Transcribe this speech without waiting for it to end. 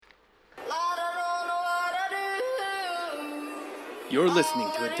You're listening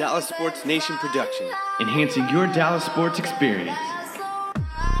to a Dallas Sports Nation production, enhancing your Dallas sports experience.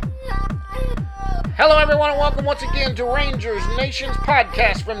 Hello, everyone, and welcome once again to Rangers Nation's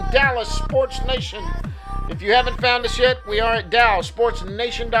podcast from Dallas Sports Nation. If you haven't found us yet, we are at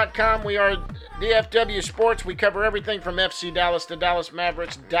DallasSportsNation.com. We are DFW Sports. We cover everything from FC Dallas to Dallas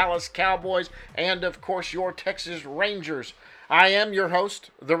Mavericks, Dallas Cowboys, and, of course, your Texas Rangers. I am your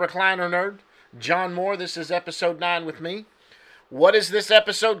host, the Recliner Nerd, John Moore. This is episode 9 with me. What is this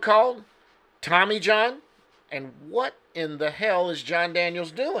episode called? Tommy John? And what in the hell is John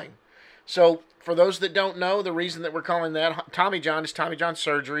Daniels doing? So, for those that don't know, the reason that we're calling that Tommy John is Tommy John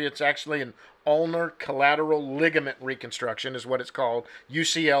surgery. It's actually an ulnar collateral ligament reconstruction is what it's called.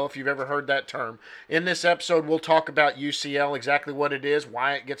 UCL, if you've ever heard that term. In this episode, we'll talk about UCL, exactly what it is,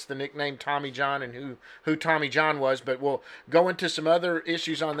 why it gets the nickname Tommy John, and who Tommy John was. But we'll go into some other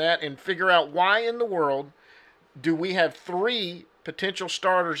issues on that and figure out why in the world do we have 3 potential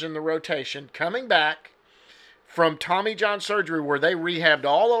starters in the rotation coming back from Tommy John surgery, where they rehabbed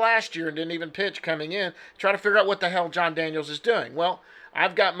all of last year and didn't even pitch coming in, try to figure out what the hell John Daniels is doing. Well,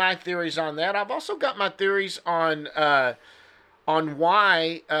 I've got my theories on that. I've also got my theories on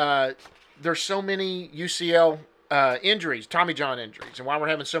why there's so many UCL injuries, Tommy John injuries, and why we're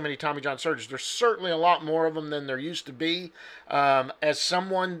having so many Tommy John surgeries. There's certainly a lot more of them than there used to be. As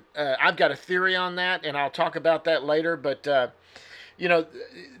someone, I've got a theory on that, and I'll talk about that later, but you know,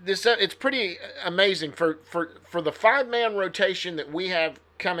 this it's pretty amazing for the 5-man rotation that we have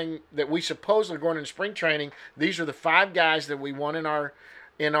coming, that we supposedly are going into spring training. These are the 5 guys that we want in our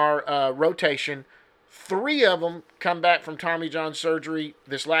rotation. 3 of them come back from Tommy John surgery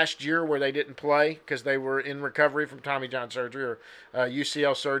this last year, where they didn't play because they were in recovery from Tommy John surgery or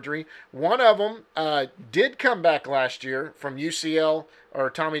UCL surgery. One of them did come back last year from UCL or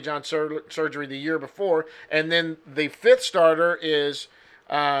Tommy John surgery the year before. And then the 5th starter is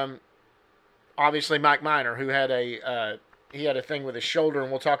obviously Mike Minor, who had a thing with his shoulder, and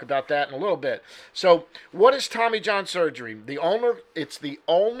we'll talk about that in a little bit. So, what is Tommy John surgery? It's the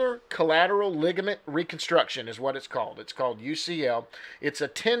ulnar collateral ligament reconstruction is what it's called. It's called UCL. It's a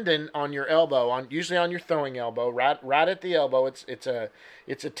tendon on your elbow, usually on your throwing elbow, right at the elbow. It's a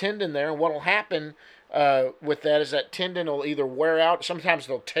tendon there, and what will happen with that is that tendon will either wear out. Sometimes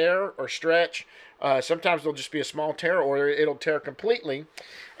they'll tear or stretch. Sometimes they'll just be a small tear, or it'll tear completely.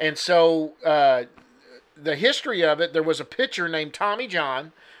 And so the history of it, there was a pitcher named Tommy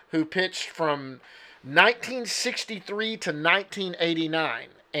John who pitched from 1963 to 1989.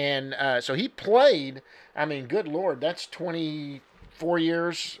 And so he played, I mean, good Lord, that's 24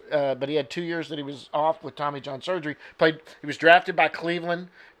 years, but he had 2 years that he was off with Tommy John surgery. He was drafted by Cleveland,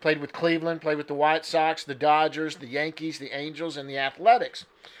 played with the White Sox, the Dodgers, the Yankees, the Angels, and the Athletics.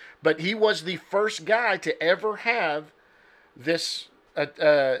 But he was the first guy to ever have this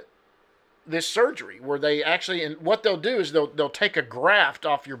this surgery, where they actually, and what they'll do is they'll take a graft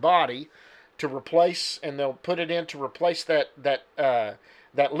off your body to replace, and they'll put it in to replace that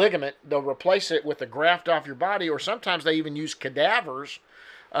ligament. They'll replace it with a graft off your body, or sometimes they even use cadavers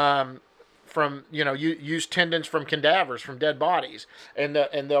from, use tendons from cadavers, from dead bodies, and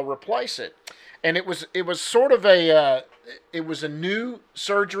they'll replace it. And it was sort of it was a new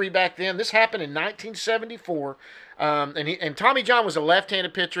surgery back then. This happened in 1974. And Tommy John was a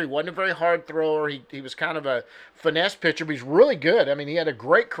left-handed pitcher. He wasn't a very hard thrower. He was kind of a finesse pitcher, but he's really good. I mean, he had a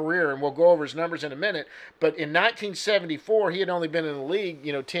great career, and we'll go over his numbers in a minute. But in 1974, he had only been in the league,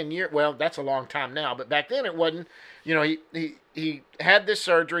 10 years. Well, that's a long time now, but back then it wasn't. He had this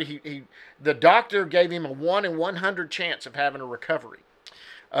surgery. The doctor gave him a 1 in 100 chance of having a recovery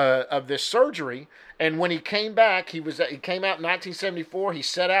of this surgery. And when he came back, he came out in 1974, he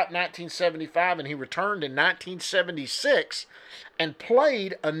set out in 1975, and he returned in 1976 and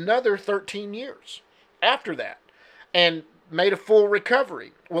played another 13 years after that and made a full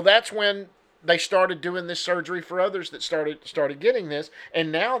recovery. Well, that's when they started doing this surgery for others that started getting this,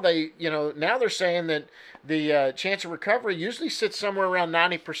 and now they're saying that the chance of recovery usually sits somewhere around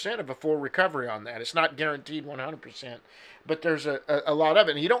 90% of a full recovery on that. It's not guaranteed 100%. But there's a lot of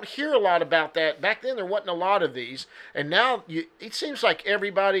it. And you don't hear a lot about that. Back then, there wasn't a lot of these. And now, it seems like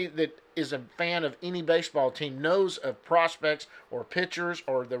everybody that is a fan of any baseball team knows of prospects or pitchers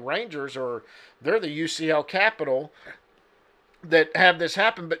or the Rangers, or they're the UCL capital, that have this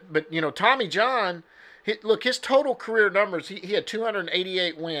happen. But Tommy John, his total career numbers, he had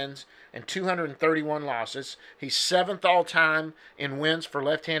 288 wins and 231 losses. He's 7th all-time in wins for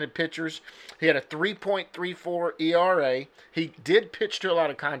left-handed pitchers. He had a 3.34 ERA. He did pitch to a lot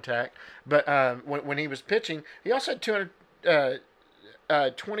of contact, but when he was pitching, he also had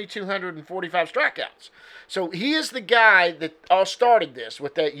 2,245 strikeouts. So he is the guy that all started this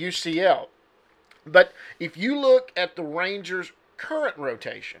with that UCL. But if you look at the Rangers' current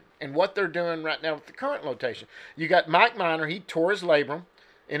rotation and what they're doing right now with the current rotation, you got Mike Minor. He tore his labrum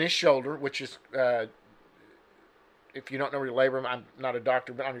in his shoulder, which is, if you don't know where your labrum, I'm not a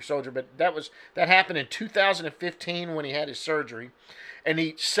doctor, but on your shoulder. But that happened in 2015 when he had his surgery, and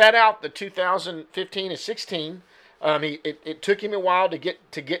he sat out the 2015 and 16. It took him a while to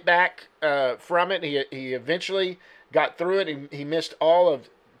get back from it. He eventually got through it. He missed all of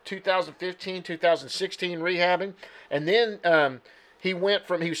 2015, 2016 rehabbing, and then he went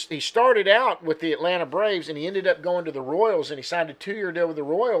from he started out with the Atlanta Braves, and he ended up going to the Royals, and he signed a 2-year deal with the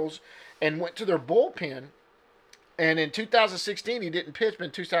Royals, and went to their bullpen. And in 2016, he didn't pitch, but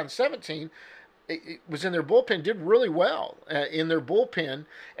in 2017, it was in their bullpen, did really well in their bullpen.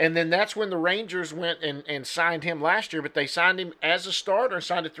 And then that's when the Rangers went and signed him last year, but they signed him as a starter and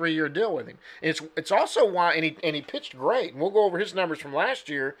signed a 3-year deal with him. And it's also why, and he pitched great. And we'll go over his numbers from last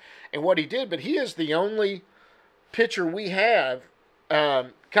year and what he did, but he is the only pitcher we have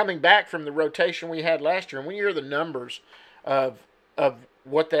coming back from the rotation we had last year. And when you hear the numbers of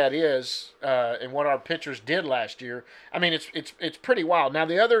what that is and what our pitchers did last year, I mean, it's pretty wild. Now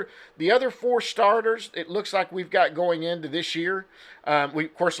the other 4 starters, it looks like we've got going into this year. Of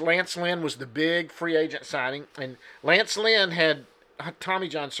course, Lance Lynn was the big free agent signing, and Lance Lynn had Tommy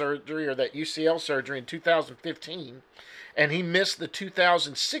John surgery, or that UCL surgery, in 2015, and he missed the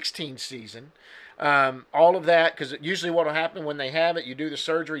 2016 season. All of that, because usually what will happen when they have it, you do the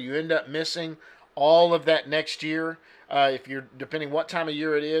surgery, you end up missing all of that next year. If you're, depending what time of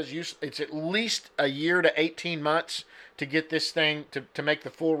year it is, it's at least a year to 18 months to get this thing, to make the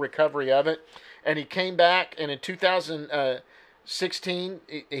full recovery of it. And he came back, and in 2016,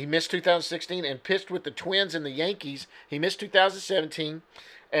 he missed 2016 and pitched with the Twins and the Yankees. He missed 2017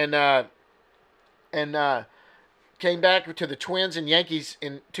 and came back to the Twins and Yankees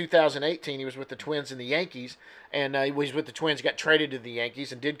in 2018. He was with the Twins and the Yankees, and he was with the Twins, got traded to the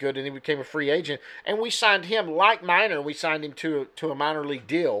Yankees and did good, and he became a free agent. And we signed him, like Minor, we signed him to a minor league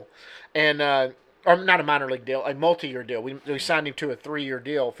deal, and or not a minor league deal, a multi-year deal. We signed him to a 3-year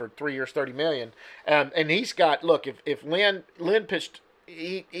deal for 3 years, $30 million. And he's got, look, if Lynn pitched,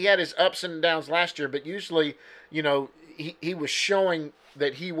 he had his ups and downs last year, but usually, he was showing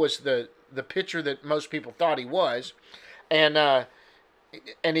that he was the pitcher that most people thought he was, and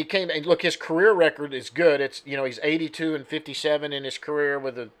he came, and look, his career record is good. It's, he's 82-57 in his career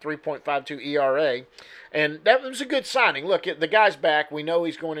with a 3.52 ERA, and that was a good signing. Look, the guy's back. We know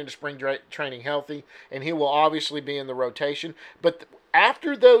he's going into spring training healthy, and he will obviously be in the rotation. But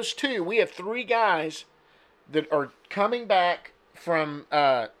after those 2, we have 3 guys that are coming back from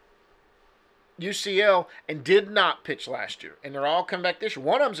UCL and did not pitch last year, and they're all coming back this year.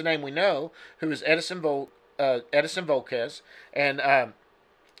 One of them's a name we know, who is Edison Volquez, and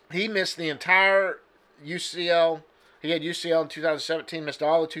he missed the entire UCL. He had UCL in 2017, missed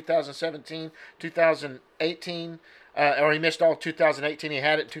all of 2017, 2018, or he missed all of 2018. He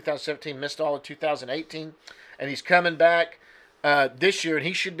had it in 2017, missed all of 2018, and he's coming back this year, and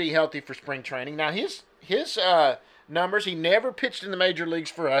he should be healthy for spring training. Now his numbers, he never pitched in the major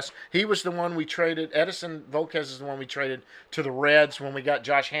leagues for us. He was the one we traded. Edison Volquez is the one we traded to the Reds when we got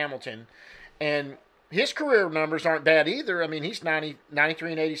Josh Hamilton, and his career numbers aren't bad either. I mean, he's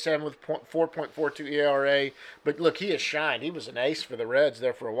 93-87 with 4.42 ERA. But look, he has shined. He was an ace for the Reds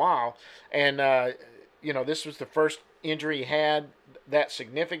there for a while. And, this was the first injury he had that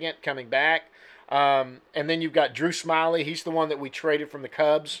significant coming back. And then you've got Drew Smyly. He's the one that we traded from the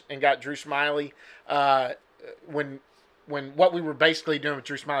Cubs and got Drew Smyly when what we were basically doing with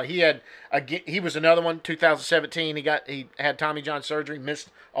Drew Smyly, he was another one. 2017, he had Tommy John surgery, missed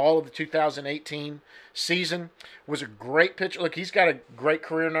all of the 2018 season. Was a great pitcher. Look, he's got a great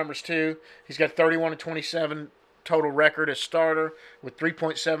career numbers too. He's got 31-27 total record as starter with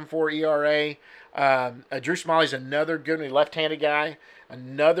 3.74 ERA. Drew Smyly's another good left-handed guy,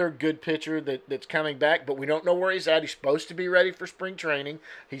 another good pitcher that's coming back, but we don't know where he's at. He's supposed to be ready for spring training.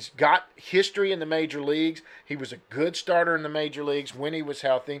 He's got history in the major leagues. He was a good starter in the major leagues when he was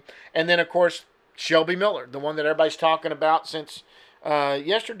healthy. And then, of course, Shelby Miller, the one that everybody's talking about since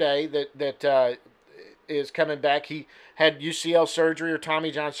yesterday that is coming back. He had UCL surgery or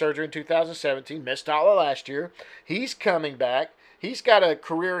Tommy John surgery in 2017, missed all of last year. He's coming back. He's got a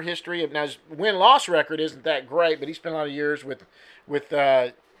career history of, now his win-loss record isn't that great, but he spent a lot of years with he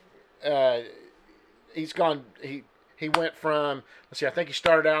went from, I think he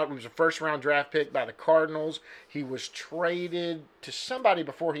started out, he was a first-round draft pick by the Cardinals. He was traded to somebody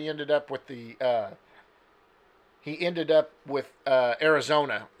before he ended up with the he ended up with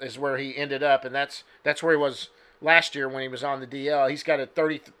Arizona is where he ended up, and that's where he was last year when he was on the DL. He's got a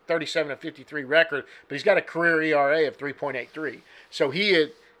 37-53 record, but he's got a career ERA of 3.83. So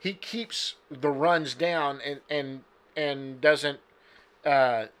he keeps the runs down and doesn't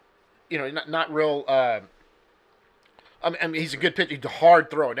not real. I mean, he's a good pitcher. He's a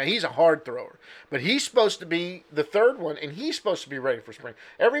hard thrower. Now, he's a hard thrower. But he's supposed to be the third one, and he's supposed to be ready for spring.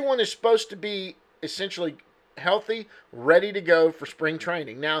 Everyone is supposed to be essentially healthy, ready to go for spring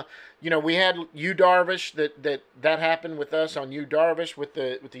training. Now, we had Yu Darvish that happened with us on Yu Darvish with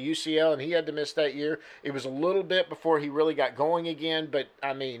the UCL, and he had to miss that year. It was a little bit before he really got going again, but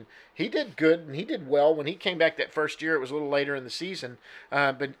I mean, he did good and he did well when he came back that first year. It was a little later in the season,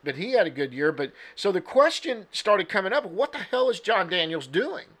 but he had a good year. But so the question started coming up: what the hell is John Daniels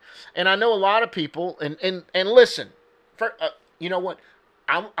doing? And I know a lot of people, and listen, you know what?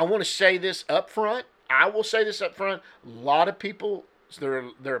 I want to say this up front. I will say this up front. A lot of people, there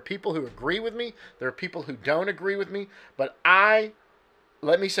are people who agree with me. There are people who don't agree with me. But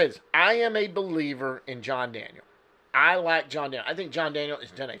let me say this. I am a believer in John Daniel. I like John Daniel. I think John Daniel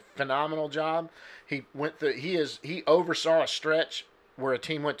has done a phenomenal job. He oversaw a stretch where a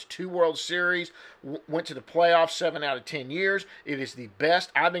team went to 2 World Series, went to the playoffs 7 out of 10 years. It is the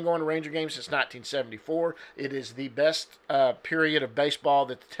best. I've been going to Ranger games since 1974. It is the best period of baseball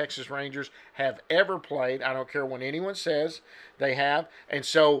that the Texas Rangers have ever played. I don't care what anyone says, they have. And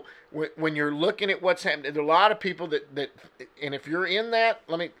so when you're looking at what's happening, there are a lot of people that and if you're in that,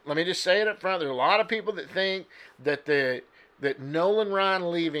 let me just say it up front. There are a lot of people that think that Nolan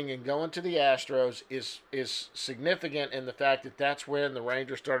Ryan leaving and going to the Astros is significant in the fact that that's when the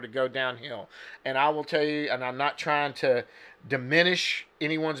Rangers started to go downhill. And I will tell you, and I'm not trying to diminish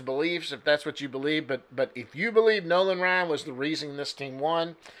anyone's beliefs if that's what you believe, but if you believe Nolan Ryan was the reason this team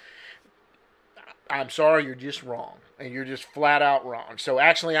won, I'm sorry, you're just wrong. And you're just flat out wrong. So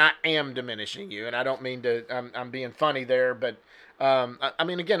actually, I am diminishing you, and I don't mean to, I'm being funny there, but I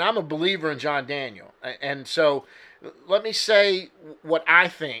mean, again, I'm a believer in John Daniel. And so let me say what I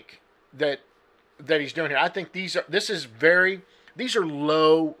think that he's doing here. I think these are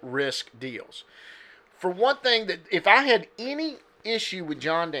low risk deals. For one thing, that if I had any issue with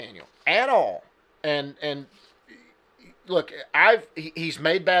John Daniel at all, and look, he's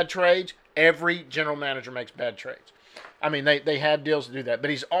made bad trades. Every general manager makes bad trades. I mean, they have deals to do that. But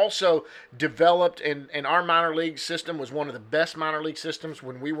he's also developed, and our minor league system was one of the best minor league systems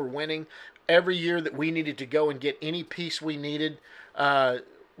when we were winning. Every year that we needed to go and get any piece we needed,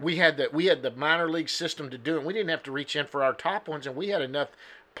 we had the minor league system to do it. We didn't have to reach in for our top ones, and we had enough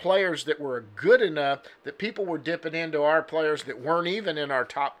players that were good enough that people were dipping into our players that weren't even in our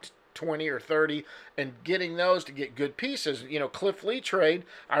top 20 or 30 and getting those to get good pieces. Cliff Lee trade,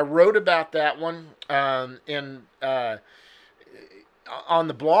 I wrote about that one on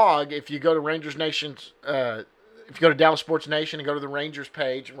the blog. If you go to Rangers Nation's, if you go to Dallas Sports Nation and go to the Rangers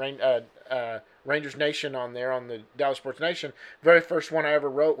page, Rangers Nation on there on the Dallas Sports Nation, very first one I ever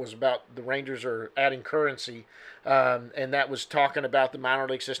wrote was about the Rangers are adding currency, and that was talking about the minor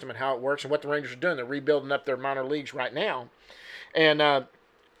league system and how it works and what the Rangers are doing. They're rebuilding up their minor leagues right now, and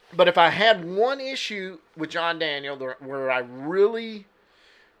but if I had one issue with John Daniel where I really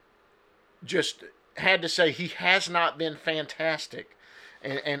just had to say he has not been fantastic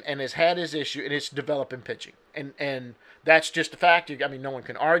and has had his issue, and it's developing pitching. And that's just a fact. I mean, no one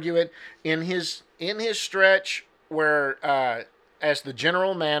can argue it. In his stretch where as the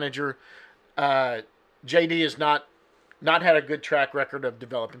general manager, JD has not had a good track record of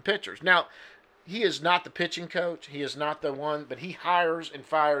developing pitchers. Now, he is not the pitching coach. He is not the one, but he hires and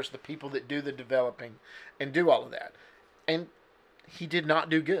fires the people that do the developing and do all of that. And he did not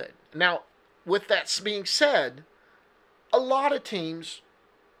do good. Now, with that being said, a lot of teams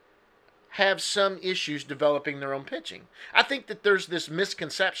have some issues developing their own pitching. I think that there's this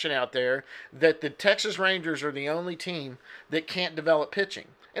misconception out there that the Texas Rangers are the only team that can't develop pitching.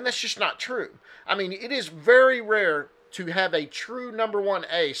 And that's just not true. I mean, it is very rare to have a true number one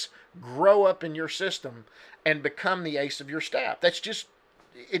ace grow up in your system and become the ace of your staff. That's just,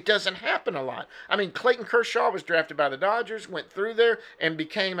 it doesn't happen a lot. I mean, Clayton Kershaw was drafted by the Dodgers, went through there, and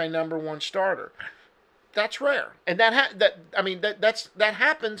became a number one starter. That's rare. And that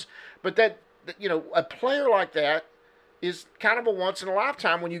happens, but that a player like that is kind of a once in a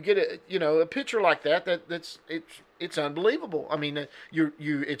lifetime when you get a pitcher like it's unbelievable. I mean,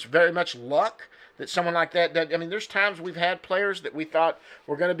 it's very much luck that someone like that, I mean, there's times we've had players that we thought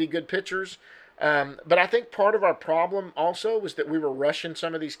were going to be good pitchers, But I think part of our problem also was that we were rushing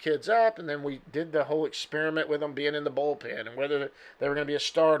some of these kids up, and then we did the whole experiment with them being in the bullpen and whether they were going to be a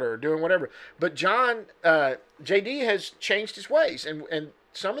starter or doing whatever. But John, JD has changed his ways, and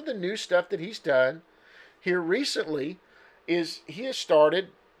some of the new stuff that he's done here recently is he has started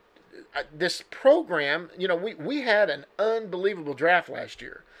this program. We had an unbelievable draft last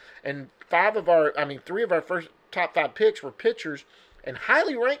year, and three of our first top 5 picks were pitchers and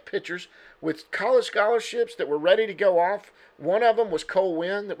highly ranked pitchers with college scholarships that were ready to go off. One of them was Cole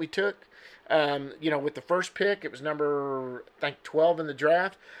Winn that we took, with the first pick. It was number, I think, 12 in the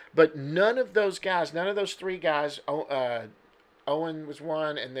draft. But none of those 3 guys, Owen was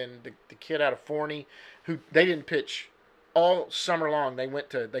one, and then the kid out of Forney, who they didn't pitch all summer long.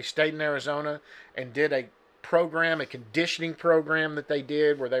 They stayed in Arizona and did a conditioning program that they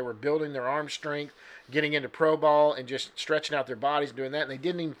did where they were building their arm strength, getting into pro ball and just stretching out their bodies and doing that. And they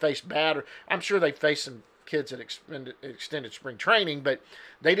didn't even face batter. I'm sure they faced some kids at extended spring training, but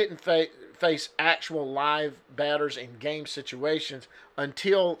they didn't face actual live batters in game situations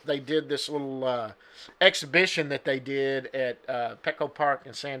until they did this little exhibition that they did at Petco Park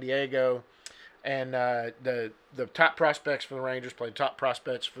in San Diego. And the top prospects for the Rangers played top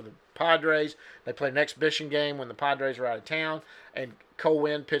prospects for the Padres. They played an exhibition game when the Padres were out of town, and Cole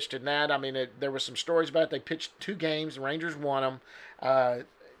Winn pitched in that. I mean, there were some stories about it. They pitched 2 games. The Rangers won them.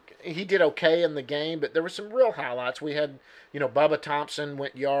 He did okay in the game, but there were some real highlights. We had, Bubba Thompson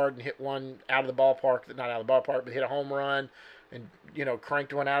went yard and hit one out of the ballpark, not out of the ballpark, but hit a home run and,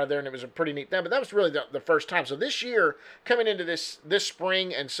 cranked one out of there, and it was a pretty neat thing. But that was really the first time. So this year, coming into this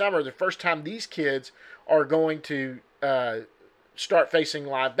spring and summer, the first time these kids are going to start facing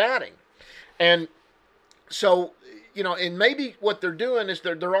live batting. And so, and maybe what they're doing is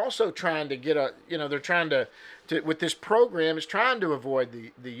they're also trying to get they're trying to with this program is trying to avoid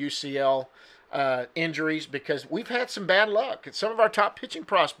the UCL injuries, because we've had some bad luck. Some of our top pitching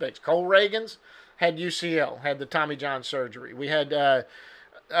prospects, Cole Reagans, had UCL, had the Tommy John surgery. We had, a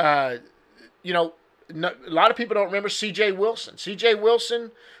lot of people don't remember C.J. Wilson. C.J.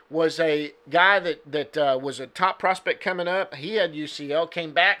 Wilson was a guy that was a top prospect coming up. He had UCL,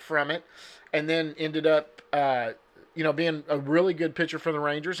 came back from it, and then ended up, being a really good pitcher for the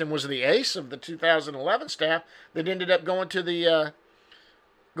Rangers, and was the ace of the 2011 staff that ended up going to the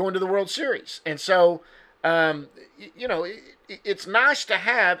World Series. And so, it's nice to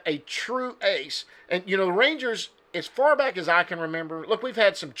have a true ace. And, the Rangers, as far back as I can remember, look, we've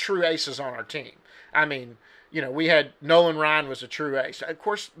had some true aces on our team. I mean, we had Nolan Ryan was a true ace. Of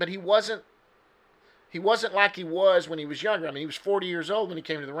course, but he wasn't like he was when he was younger. I mean, he was 40 years old when he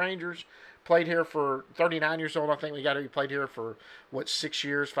came to the Rangers, played here for 39 years old. I think he played here for, 5 or 6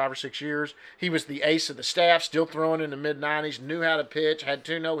 years. He was the ace of the staff, still throwing in the mid-90s, knew how to pitch, had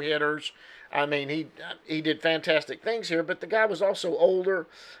 2 no-hitters. I mean, he did fantastic things here, but the guy was also older,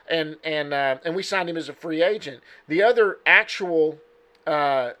 and we signed him as a free agent. The other actual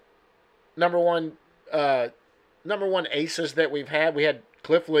number one aces that we had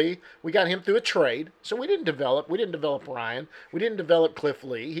Cliff Lee. We got him through a trade, so we didn't develop Ryan. We didn't develop Cliff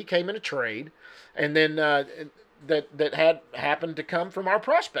Lee. He came in a trade, and then that had happened to come from our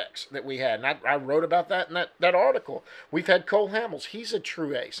prospects that we had. And I wrote about that in that article. We've had Cole Hamels. He's a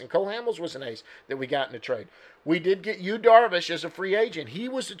true ace. And Cole Hamels was an ace that we got in a trade. We did get Yu Darvish as a free agent. He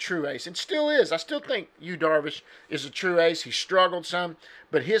was a true ace and still is. I still think Yu Darvish is a true ace. He struggled some,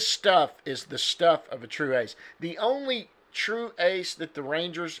 but his stuff is the stuff of a true ace. The only true ace that the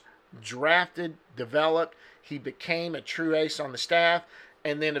Rangers drafted, developed, he became a true ace on the staff,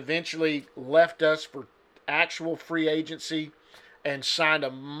 and then eventually left us for actual free agency and signed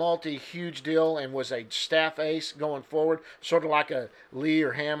a huge deal and was a staff ace going forward, sort of like a Lee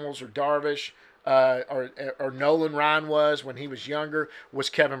or Hamels or Darvish or Nolan Ryan was when he was younger, was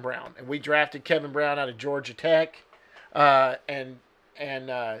Kevin Brown. And we drafted Kevin Brown out of Georgia Tech and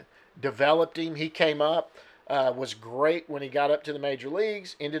developed him. He came up, was great when he got up to the major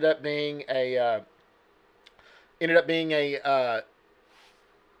leagues, ended up being an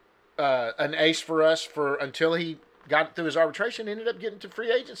ace for us until he got through his arbitration, ended up getting to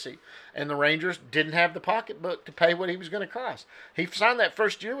free agency. And the Rangers didn't have the pocketbook to pay what he was going to cost. He signed that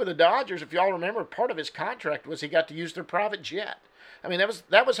first year with the Dodgers. If y'all remember, part of his contract was he got to use their private jet. I mean,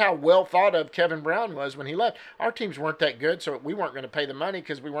 that was how well thought of Kevin Brown was when he left. Our teams weren't that good, so we weren't going to pay the money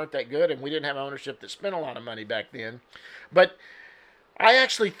because we weren't that good, and we didn't have ownership that spent a lot of money back then. But I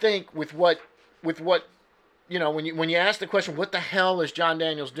actually think with what when you ask the question, what the hell is John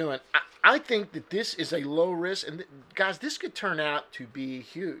Daniels doing? I think that this is a low risk, and guys, this could turn out to be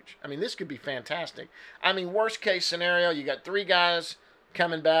huge. I mean, this could be fantastic. I mean, worst case scenario, you got 3 guys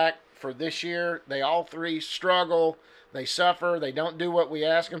coming back for this year. They all three struggle. They suffer. They don't do what we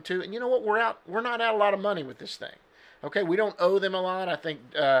ask them to. And you know what? We're not out a lot of money with this thing. Okay, we don't owe them a lot. I think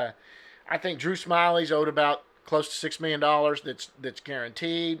Drew Smiley's owed about close to $6 million. That's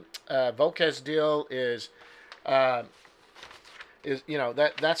guaranteed. Volquez deal is that's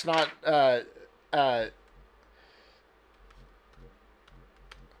not.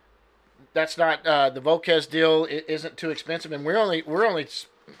 That's not the Volquez deal isn't too expensive, and we're only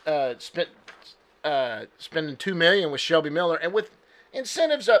spending $2 million with Shelby Miller, and with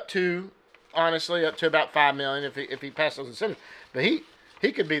incentives up to about $5 million if he passes those incentives. But he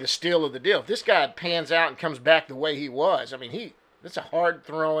could be the steal of the deal if this guy pans out and comes back the way he was. I mean, that's a hard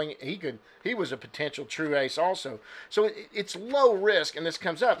throwing. He was a potential true ace also. So it's low risk, and this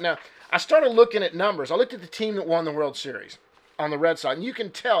comes up. Now I started looking at numbers. I looked at the team that won the World Series on the Red Sox, and you can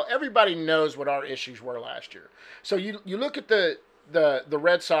tell everybody knows what our issues were last year. So you look at the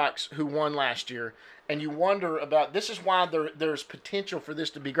Red Sox who won last year, and you wonder about this is why there's potential for this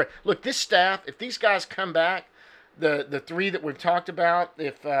to be great. Look, this staff, if these guys come back, the three that we've talked about,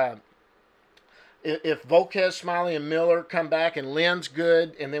 if Volquez, Smiley, and Miller come back, and Lynn's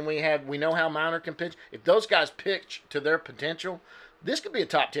good, and then we know how Minor can pitch. If those guys pitch to their potential, this could be a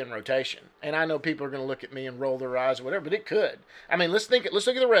top 10 rotation. And I know people are going to look at me and roll their eyes or whatever, but it could. I mean, let's look at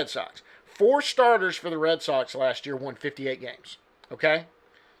the Red Sox. 4 starters for the Red Sox last year won 58 games. Okay?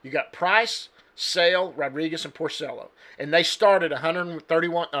 You got Price, Sale, Rodriguez, and Porcello. And they started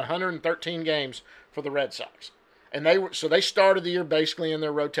 113 games for the Red Sox. And they started the year basically in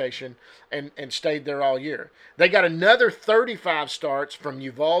their rotation and stayed there all year. They got another 35 starts from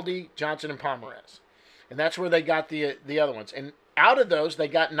Uvalde, Johnson, and Pomeranz. And that's where they got the other ones. And out of those, they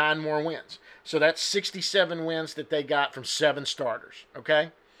got 9 more wins. So that's 67 wins that they got from 7 starters,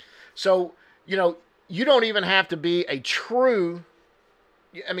 okay? So, you don't even have to be a true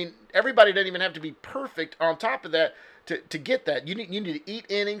 – I mean, everybody doesn't even have to be perfect on top of that to get that. You need to eat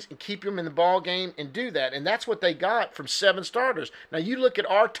innings and keep them in the ball game and do that. And that's what they got from 7 starters. Now, you look at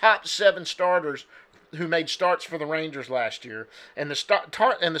our top 7 starters who made starts for the Rangers last year, and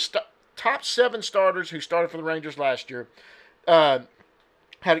the top 7 starters who started for the Rangers last year – got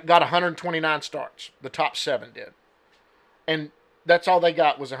 129 starts. The top 7 did. And that's all they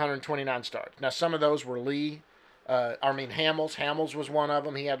got was 129 starts. Now, some of those were Hamels. Hamels was one of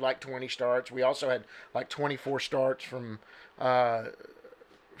them. He had like 20 starts. We also had like 24 starts from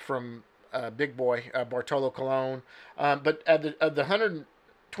Big Boy, Bartolo Colon. But of the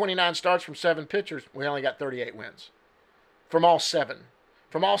 129 starts from 7 pitchers, we only got 38 wins. From all 7.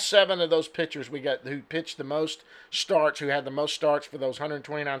 From all 7 of those pitchers who pitched the most starts, who had the most starts for those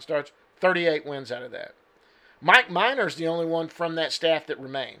 129 starts, 38 wins out of that. Mike Minor's the only one from that staff that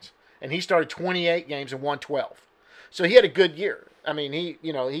remains, and he started 28 games and won 12. So he had a good year. I mean,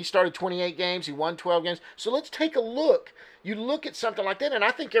 he started 28 games, he won 12 games. So let's take a look. You look at something like that, and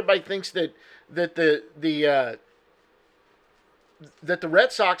I think everybody thinks that the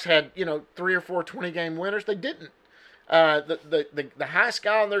Red Sox had 3 or 4 20-game winners. They didn't. The highest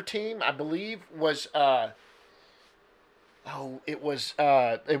guy on their team, I believe, was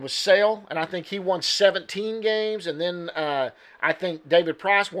Sale, and I think he won 17 games, and then I think David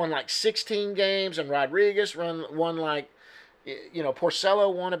Price won like 16 games, and Rodriguez won like,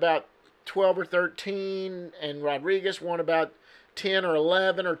 Porcello won about 12 or 13, and Rodriguez won about 10 or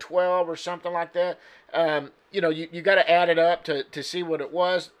 11 or 12 or something like that. You got to add it up to see what it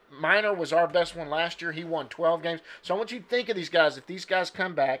was. Minor was our best one last year. He won 12 games. So I want you to think of these guys. If these guys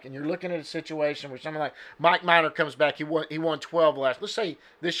come back and you're looking at a situation where someone like Mike Minor comes back, he won 12 last. Let's say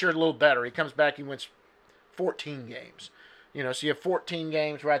this year a little better. He comes back, he wins 14 games. So you have 14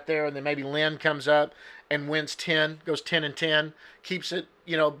 games right there, and then maybe Lynn comes up and wins 10, goes 10-10, keeps it,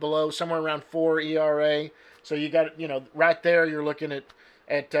 below somewhere around 4 ERA. So you got, right there you're looking at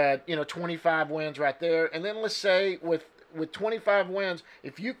 25 wins right there. And then let's say with 25 wins,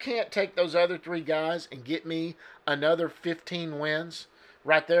 if you can't take those other 3 guys and get me another 15 wins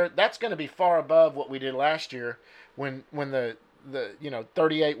right there, that's going to be far above what we did last year when the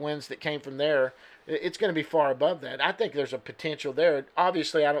 38 wins that came from there. It's going to be far above that. I think there's a potential there.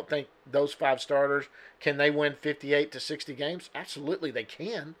 Obviously, I don't think those 5 starters, can they win 58 to 60 games? Absolutely, they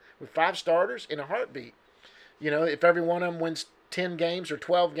can with 5 starters in a heartbeat. If every one of them wins 10 games or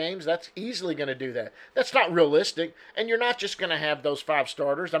 12 games, that's easily going to do that. That's not realistic, and you're not just going to have those 5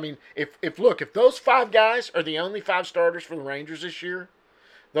 starters. I mean, if those 5 guys are the only 5 starters for the Rangers this year,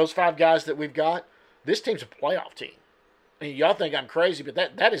 those 5 guys that we've got, this team's a playoff team. I mean, y'all think I'm crazy, but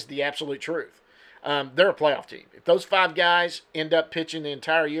that is the absolute truth. They're a playoff team. If those 5 guys end up pitching the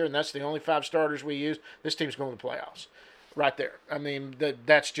entire year, and that's the only 5 starters we use, this team's going to the playoffs. right there. I mean,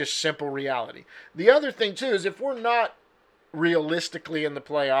 that's just simple reality. The other thing, too, is if we're not realistically in the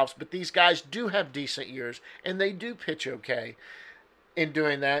playoffs, but these guys do have decent years and they do pitch okay in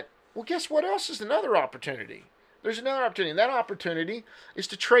doing that, well, guess what else is another opportunity? There's another opportunity. And that opportunity is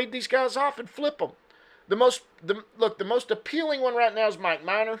to trade these guys off and flip them. The most appealing one right now is Mike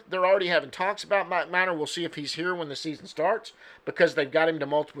Minor. They're already having talks about Mike Minor. We'll see if he's here when the season starts because they've got him to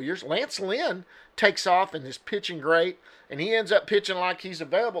multiple years. Lance Lynn takes off and is pitching great, and he ends up pitching like he's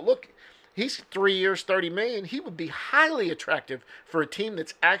available. Look, he's 3 years, $30 million. He would be highly attractive for a team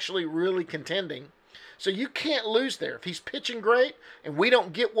that's actually really contending. So you can't lose there. If he's pitching great and we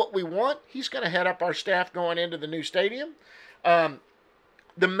don't get what we want, he's going to head up our staff going into the new stadium.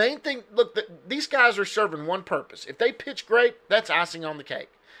 The main thing, look, these guys are serving one purpose. If they pitch great, that's icing on the cake.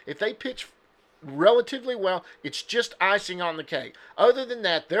 If they pitch relatively well, it's just icing on the cake. Other than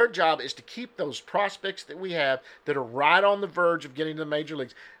that, their job is to keep those prospects that we have that are right on the verge of getting to the major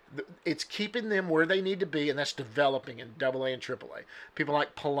leagues. It's keeping them where they need to be, and that's developing in AA and AAA. People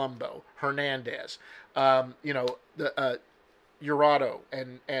like Palumbo, Hernandez, Jurado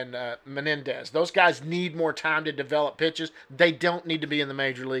and Menendez. Those guys need more time to develop pitches. They don't need to be in the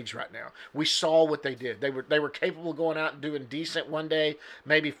major leagues right now. We saw what they did. They were capable of going out and doing decent one day,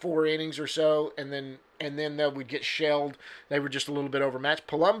 maybe 4 innings or so, and then they would get shelled. They were just a little bit overmatched.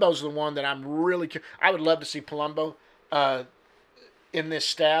 Palumbo's the one that I would love to see Palumbo in this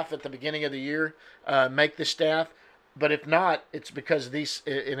staff at the beginning of the year, make the staff. But if not, it's because these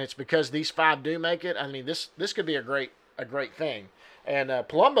 5 do make it. I mean, this could be a great thing. And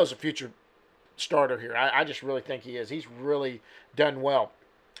Palumbo's a future starter here. I just really think he is. He's really done well.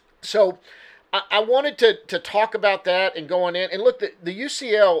 So I wanted to talk about that and going in. And look, the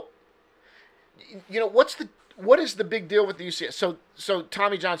UCL, what is the big deal with the UCL? So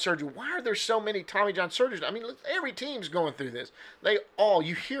Tommy John surgery. Why are there so many Tommy John surgeries? I mean, look, every team's going through this.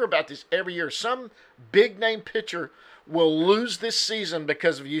 You hear about this every year. Some big name pitcher will lose this season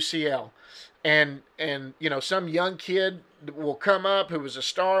because of UCL. And some young kid will come up who was a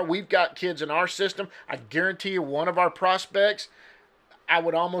star. We've got kids in our system. I guarantee you one of our prospects, I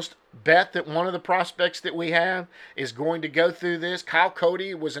would almost bet that one of the prospects that we have is going to go through this. Kyle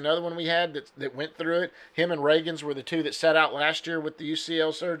Cody was another one we had that went through it. Him and Reagans were the 2 that sat out last year with the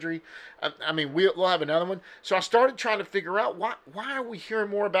UCL surgery. I mean, we'll have another one. So I started trying to figure out why are we hearing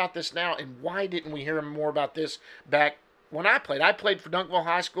more about this now, and why didn't we hear more about this back when I played? I played for Duncanville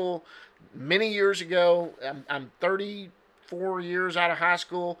High School many years ago. I'm 34 years out of high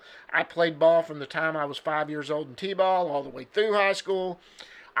school. I played ball from the time I was 5 years old in T-ball all the way through high school.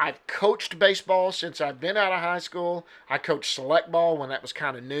 I've coached baseball since I've been out of high school. I coached select ball when that was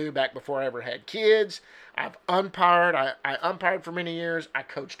kind of new, back before I ever had kids. I've umpired. I umpired for many years. I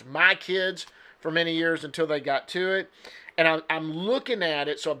coached my kids for many years until they got to it. And I'm looking at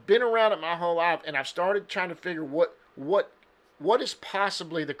it. So I've been around it my whole life, and I've started trying to figure what is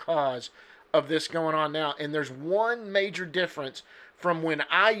possibly the cause of this going on now. And there's one major difference from when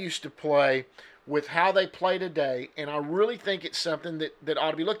I used to play with how they play today, and I really think it's something that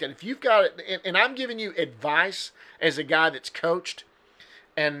ought to be looked at. If you've got it, and I'm giving you advice as a guy that's coached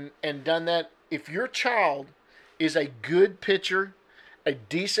and done that, if your child is a good pitcher, a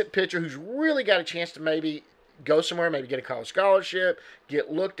decent pitcher who's really got a chance to maybe go somewhere, maybe get a college scholarship,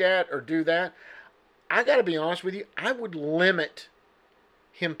 get looked at, or do that, I got to be honest with you, I would limit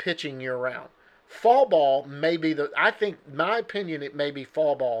him pitching year-round. Fall ball may be I think, my opinion, it may be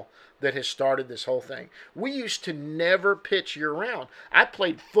fall ball that has started this whole thing. We used to never pitch year-round. I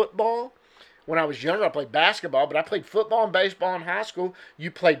played football when I was younger. I played basketball, but I played football and baseball in high school. You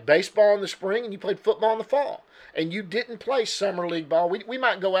played baseball in the spring, and you played football in the fall. And you didn't play summer league ball. We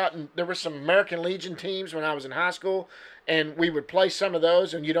might go out, and there were some American Legion teams when I was in high school, and we would play some of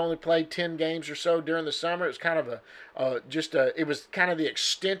those, and you'd only play 10 games or so during the summer. It was kind of it was kind of the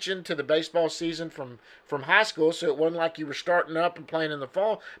extension to the baseball season from high school, so it wasn't like you were starting up and playing in the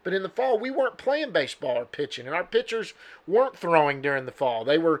fall. But in the fall, we weren't playing baseball or pitching, and our pitchers weren't throwing during the fall.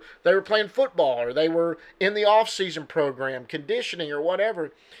 They were playing football, or they were in the off-season program, conditioning or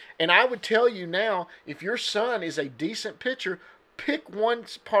whatever. And I would tell you now, if your son is a decent pitcher, pick one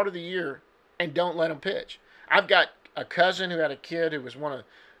part of the year and don't let him pitch. I've got a cousin who had a kid who was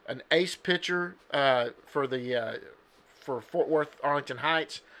an ace pitcher for Fort Worth Arlington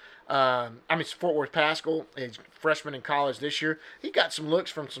Heights. Fort Worth Pascal. He's a freshman in college this year. He got some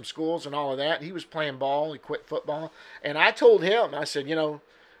looks from some schools and all of that. He was playing ball. He quit football. And I told him, I said,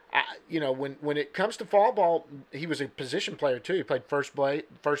 when it comes to fall ball, he was a position player too. He played first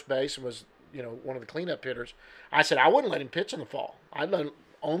base and was, one of the cleanup hitters. I said I wouldn't let him pitch in the fall.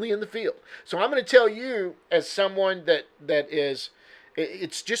 only in the field. So I'm going to tell you, as someone that is,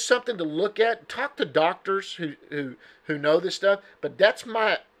 it's just something to look at. Talk to doctors who know this stuff. But that's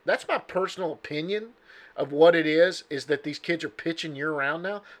my personal opinion of what it is that these kids are pitching year round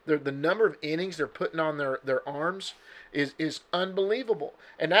now. The number of innings they're putting on their arms is unbelievable.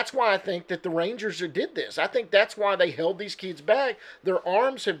 And that's why I think that the Rangers did this. I think that's why they held these kids back. Their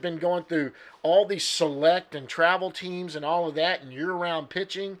arms have been going through all these select and travel teams and all of that and year-round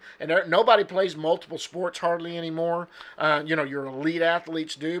pitching. And nobody plays multiple sports hardly anymore. Your elite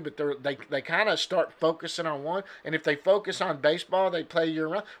athletes do, but they kind of start focusing on one. And if they focus on baseball, they play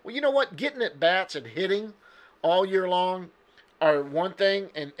year-round. Well, you know what? Getting at bats and hitting all year long are one thing,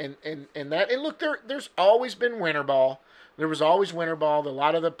 and that. And look, there's always been winter ball. There was always winter ball. A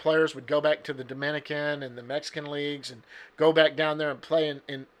lot of the players would go back to the Dominican and the Mexican leagues and go back down there and play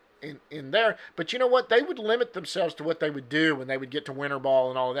in there. But you know what? They would limit themselves to what they would do when they would get to winter ball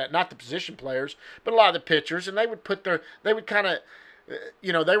and all of that. Not the position players, but a lot of the pitchers. And they would kind of,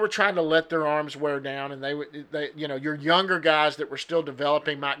 they were trying to let their arms wear down, and your younger guys that were still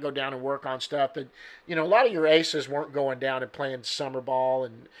developing might go down and work on stuff. But, a lot of your aces weren't going down and playing summer ball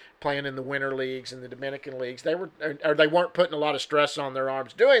and playing in the winter leagues and the Dominican leagues. They weren't putting a lot of stress on their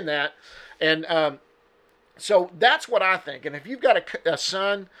arms doing that. And, so that's what I think. And if you've got a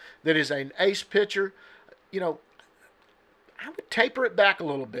son that is an ace pitcher, I would taper it back a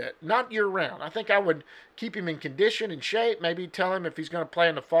little bit, not year-round. I think I would keep him in condition and shape, maybe tell him if he's going to play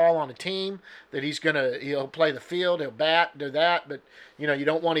in the fall on a team that he'll play the field, he'll bat, do that, but, you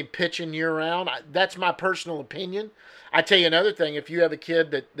don't want him pitching year-round. That's my personal opinion. I tell you another thing, if you have a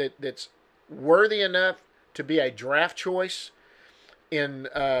kid that's worthy enough to be a draft choice in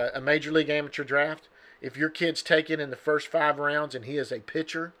a Major League Amateur draft, if your kid's taken in the first 5 rounds and he is a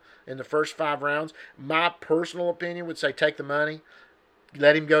pitcher in the first 5 rounds, my personal opinion would say take the money,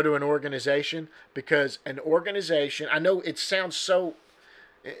 let him go to an organization, because an organization, I know it sounds so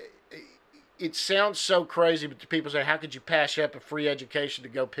crazy, but people say, how could you pass up a free education to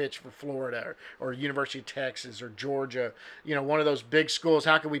go pitch for Florida or University of Texas or Georgia, one of those big schools?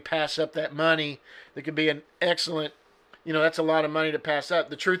 How could we pass up that money that could be an excellent, that's a lot of money to pass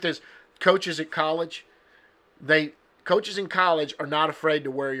up. The truth is, coaches in college are not afraid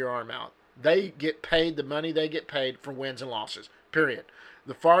to wear your arm out. They get paid the money they get paid for wins and losses, period.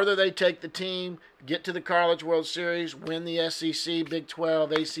 The farther they take the team, get to the College World Series, win the SEC, Big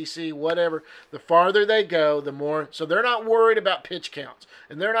 12, ACC, whatever, the farther they go, the more. So they're not worried about pitch counts.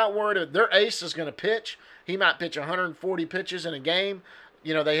 And they're not worried. Their ace is going to pitch. He might pitch 140 pitches in a game.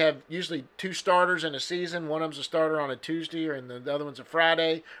 They have usually 2 starters in a season. One of them's a starter on a Tuesday, and the other one's a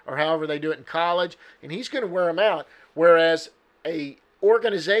Friday, or however they do it in college. And he's going to wear them out. Whereas a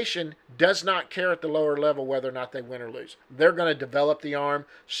organization does not care at the lower level whether or not they win or lose. They're going to develop the arm,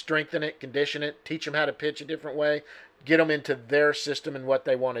 strengthen it, condition it, teach them how to pitch a different way, get them into their system and what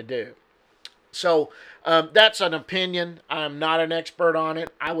they want to do. So that's an opinion. I'm not an expert on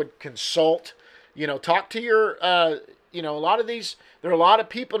it. I would consult. Talk to your. A lot of these. There are a lot of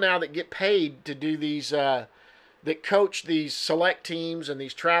people now that get paid to do these. That coach these select teams and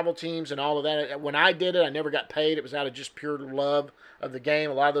these travel teams and all of that. When I did it, I never got paid. It was out of just pure love of the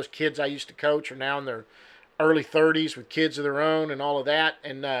game. A lot of those kids I used to coach are now in their early 30s with kids of their own and all of that.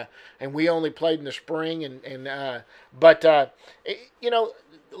 And we only played in the spring. But a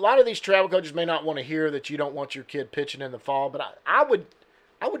lot of these travel coaches may not want to hear that you don't want your kid pitching in the fall. But I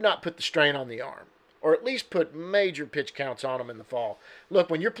would not put the strain on the arm, or at least put major pitch counts on them in the fall.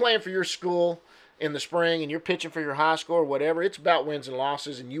 Look, when you're playing for your school in the spring and you're pitching for your high school or whatever, it's about wins and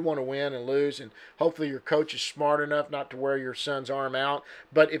losses, and you want to win and lose, and hopefully your coach is smart enough not to wear your son's arm out.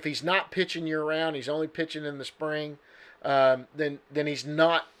 But if he's not pitching year round, he's only pitching in the spring, then he's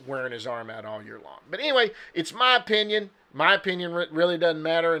not wearing his arm out all year long. But anyway, it's my opinion. My opinion really doesn't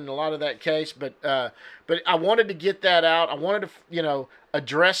matter in a lot of that case, but I wanted to get that out. I wanted to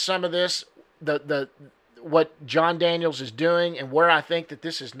address some of this, what John Daniels is doing, and where I think that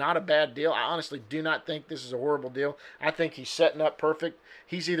this is not a bad deal. I honestly do not think this is a horrible deal. I think he's setting up perfect.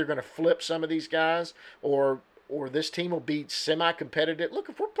 He's either going to flip some of these guys, or this team will be semi-competitive. Look,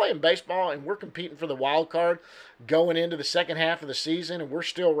 if we're playing baseball and we're competing for the wild card going into the second half of the season, and we're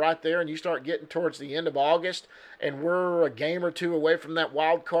still right there, and you start getting towards the end of August, and we're a game or two away from that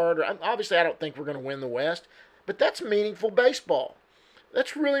wild card, obviously I don't think we're going to win the West, but that's meaningful baseball.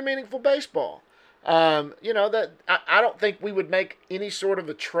 That's really meaningful baseball. That I don't think we would make any sort of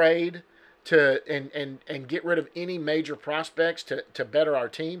a trade to and get rid of any major prospects to better our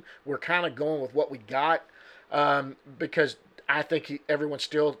team. We're kind of going with what we got, because I think everyone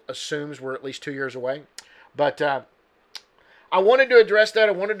still assumes we're at least 2 years away. But I wanted to address that.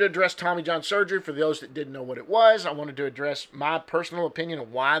 I wanted to address Tommy John surgery for those that didn't know what it was. I wanted to address my personal opinion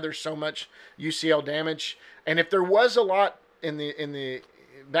of why there's so much UCL damage. And if there was a lot in the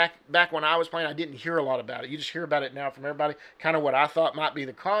back when I was playing, I didn't hear a lot about it. You just hear about it now from everybody, kind of what I thought might be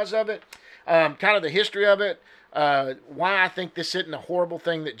the cause of it, kind of the history of it, why I think this isn't a horrible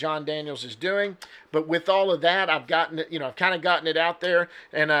thing that John Daniels is doing. But with all of that, I've gotten it, I've kind of gotten it out there,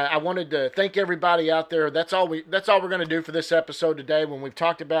 and I wanted to thank everybody out there. That's all we're going to do for this episode today. When we've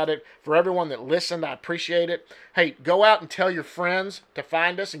talked about it, for everyone that listened, I appreciate it. Hey, go out and tell your friends to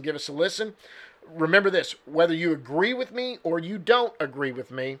find us and give us a listen. Remember this, whether you agree with me or you don't agree with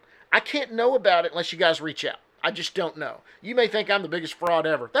me, I can't know about it unless you guys reach out. I just don't know. You may think I'm the biggest fraud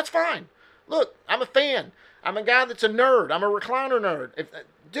ever. That's fine. Look, I'm a fan. I'm a guy that's a nerd. I'm a recliner nerd.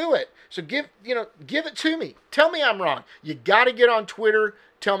 Do it. So give it to me. Tell me I'm wrong. You got to get on Twitter.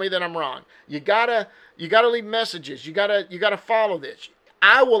 Tell me that I'm wrong. You gotta leave messages. You gotta follow this.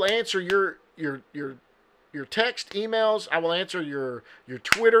 I will answer your text, emails. I will answer your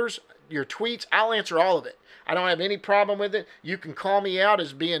Twitters, your tweets. I'll answer all of it. I don't have any problem with it. You can call me out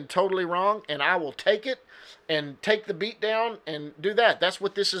as being totally wrong, and I will take it and take the beat down and do that. That's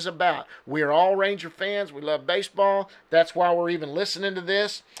what this is about. We are all Ranger fans. We love baseball. That's why we're even listening to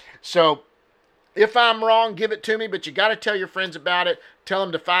this. So if I'm wrong, give it to me, but you got to tell your friends about it. Tell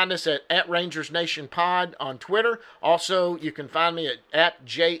them to find us at Rangers Nation Pod on Twitter. Also, you can find me at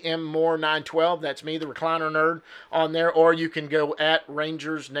JMMoore912. That's me, the recliner nerd, on there. Or you can go at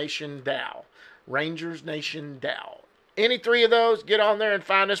Rangers Nation Dow. Rangers Nation Dow. Any three of those, get on there and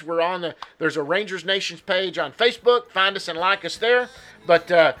find us. There's a Rangers Nations page on Facebook. Find us and like us there.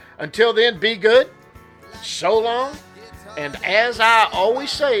 But until then, be good. So long. And as I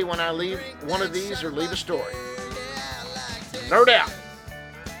always say when I leave one of these or leave a story, nerd out.